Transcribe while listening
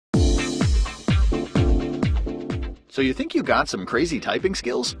So you think you got some crazy typing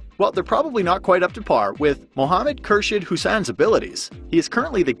skills? Well, they're probably not quite up to par with Mohammed Khurshid Hussain's abilities. He is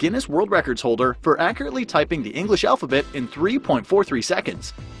currently the Guinness World Records holder for accurately typing the English alphabet in 3.43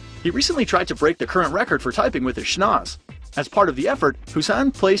 seconds. He recently tried to break the current record for typing with his schnoz. As part of the effort,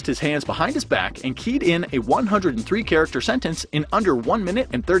 Hussain placed his hands behind his back and keyed in a 103-character sentence in under 1 minute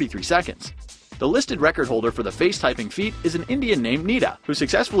and 33 seconds. The listed record holder for the face typing feat is an Indian named Nida, who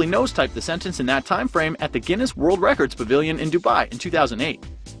successfully nose-typed the sentence in that time frame at the Guinness World Records Pavilion in Dubai in 2008.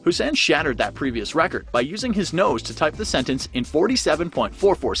 Hussain shattered that previous record by using his nose to type the sentence in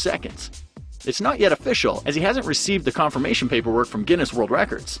 47.44 seconds. It's not yet official, as he hasn't received the confirmation paperwork from Guinness World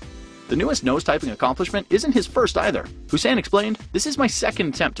Records. The newest nose-typing accomplishment isn't his first either. Hussain explained, "This is my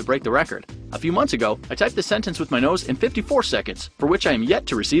second attempt to break the record. A few months ago, I typed the sentence with my nose in 54 seconds, for which I am yet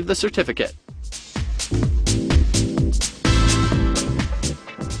to receive the certificate."